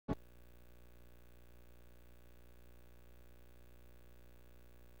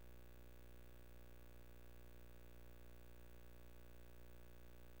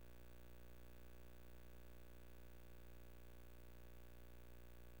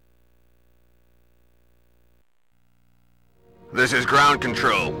This is ground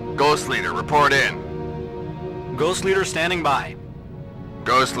control. Ghost Leader, report in. Ghost Leader standing by.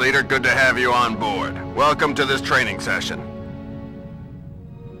 Ghost Leader, good to have you on board. Welcome to this training session.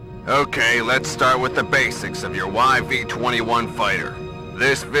 Okay, let's start with the basics of your YV-21 fighter.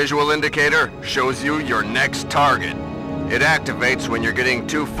 This visual indicator shows you your next target. It activates when you're getting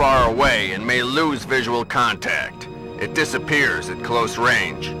too far away and may lose visual contact. It disappears at close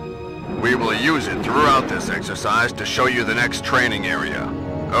range. We will use it throughout this exercise to show you the next training area.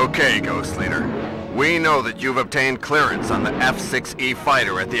 Okay, Ghost Leader. We know that you've obtained clearance on the F-6E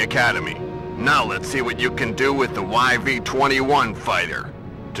fighter at the Academy. Now let's see what you can do with the YV-21 fighter.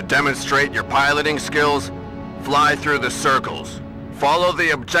 To demonstrate your piloting skills, fly through the circles. Follow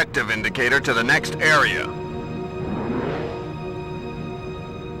the objective indicator to the next area.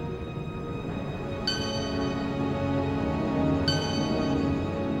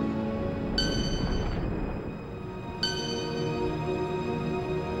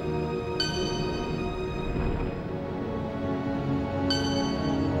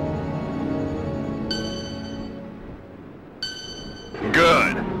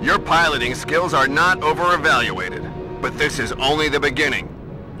 Good. Your piloting skills are not over-evaluated, but this is only the beginning.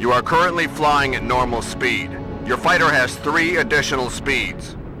 You are currently flying at normal speed. Your fighter has 3 additional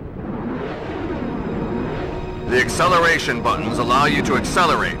speeds. The acceleration buttons allow you to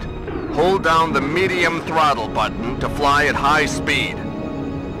accelerate. Hold down the medium throttle button to fly at high speed.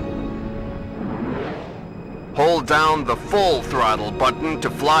 Hold down the full throttle button to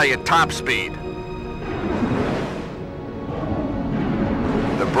fly at top speed.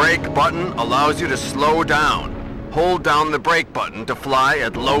 The brake button allows you to slow down. Hold down the brake button to fly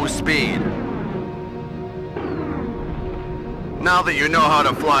at low speed. Now that you know how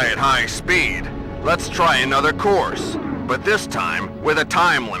to fly at high speed, let's try another course, but this time with a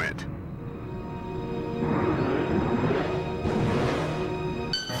time limit.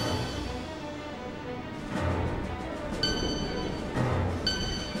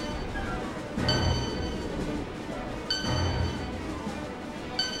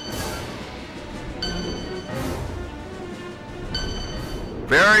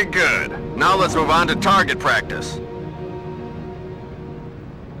 Very good. Now let's move on to target practice.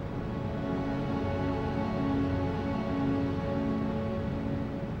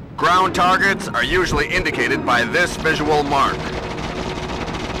 Ground targets are usually indicated by this visual mark.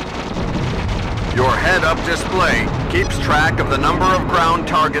 Your head-up display keeps track of the number of ground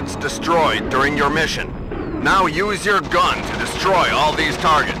targets destroyed during your mission. Now use your gun to destroy all these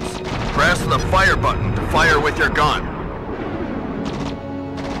targets. Press the fire button to fire with your gun.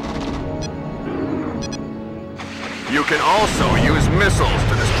 You can also use missiles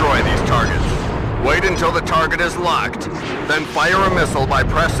to destroy these targets. Wait until the target is locked, then fire a missile by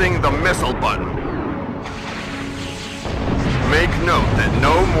pressing the missile button. Make note that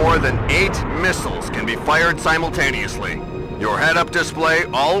no more than 8 missiles can be fired simultaneously. Your head-up display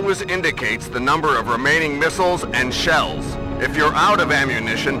always indicates the number of remaining missiles and shells. If you're out of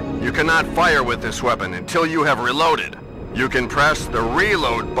ammunition, you cannot fire with this weapon until you have reloaded. You can press the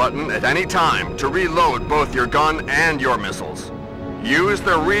reload button at any time to reload both your gun and your missiles. Use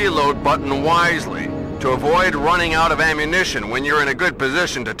the reload button wisely to avoid running out of ammunition when you're in a good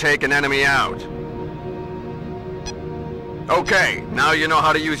position to take an enemy out. Okay, now you know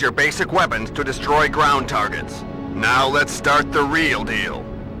how to use your basic weapons to destroy ground targets. Now let's start the real deal.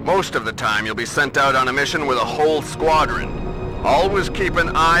 Most of the time you'll be sent out on a mission with a whole squadron. Always keep an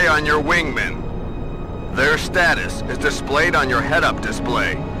eye on your wingmen. Their status is displayed on your head-up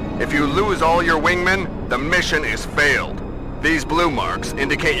display. If you lose all your wingmen, the mission is failed. These blue marks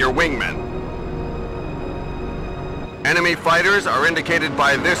indicate your wingmen. Enemy fighters are indicated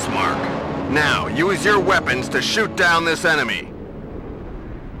by this mark. Now, use your weapons to shoot down this enemy.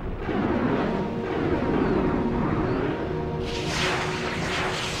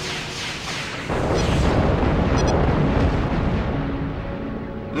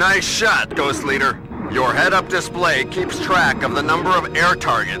 Nice shot, Ghost Leader. Your head-up display keeps track of the number of air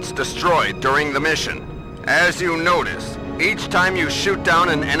targets destroyed during the mission. As you notice, each time you shoot down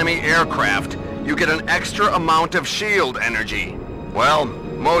an enemy aircraft, you get an extra amount of shield energy. Well,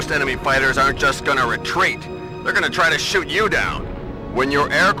 most enemy fighters aren't just gonna retreat. They're gonna try to shoot you down. When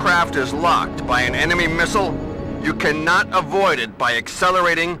your aircraft is locked by an enemy missile, you cannot avoid it by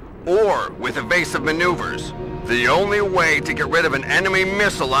accelerating or with evasive maneuvers. The only way to get rid of an enemy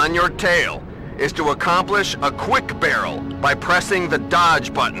missile on your tail is to accomplish a quick barrel by pressing the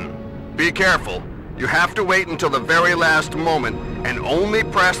dodge button. Be careful. You have to wait until the very last moment and only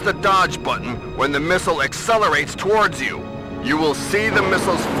press the dodge button when the missile accelerates towards you. You will see the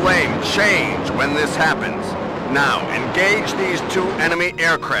missile's flame change when this happens. Now, engage these 2 enemy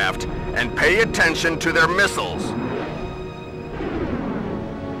aircraft and pay attention to their missiles.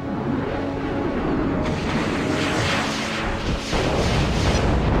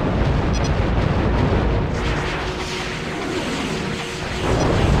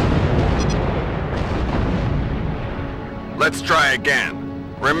 Let's try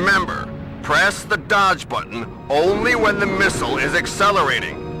again. Remember, press the dodge button only when the missile is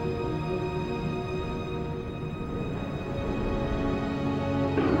accelerating.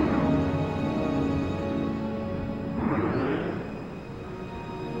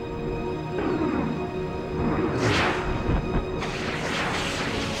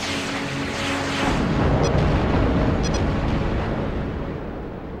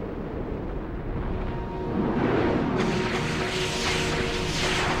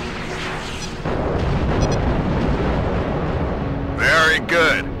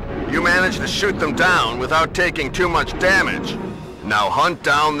 Good. You managed to shoot them down without taking too much damage. Now hunt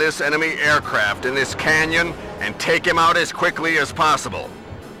down this enemy aircraft in this canyon and take him out as quickly as possible.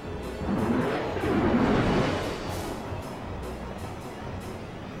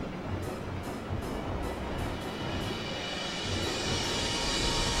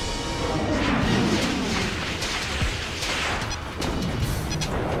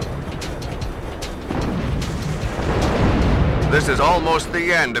 This is almost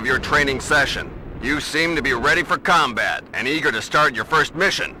the end of your training session. You seem to be ready for combat and eager to start your first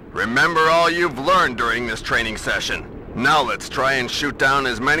mission. Remember all you've learned during this training session. Now let's try and shoot down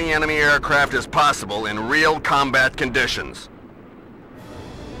as many enemy aircraft as possible in real combat conditions.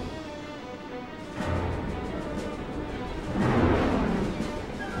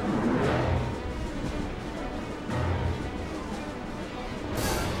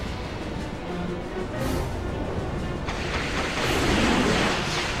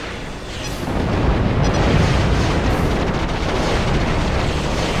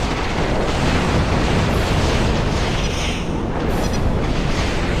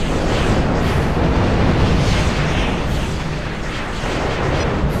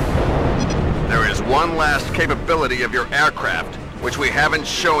 One last capability of your aircraft, which we haven't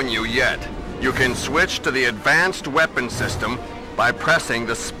shown you yet. You can switch to the advanced weapon system by pressing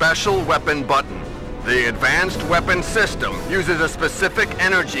the special weapon button. The advanced weapon system uses a specific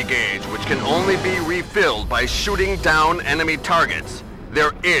energy gauge which can only be refilled by shooting down enemy targets.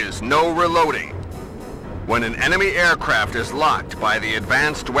 There is no reloading. When an enemy aircraft is locked by the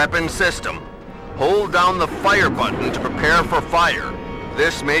advanced weapon system, hold down the fire button to prepare for fire.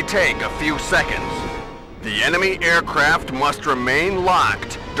 This may take a few seconds. The enemy aircraft must remain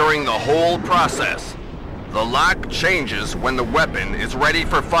locked during the whole process. The lock changes when the weapon is ready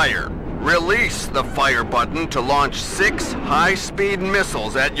for fire. Release the fire button to launch 6 high-speed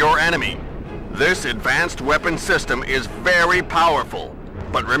missiles at your enemy. This advanced weapon system is very powerful,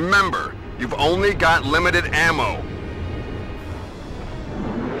 but remember, you've only got limited ammo.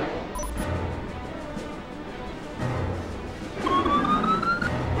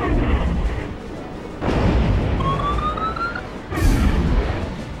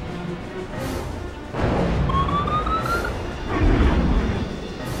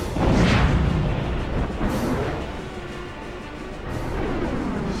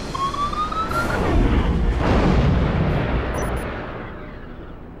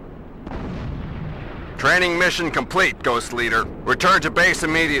 Training mission complete, Ghost Leader. Return to base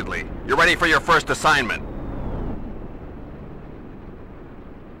immediately. You're ready for your first assignment.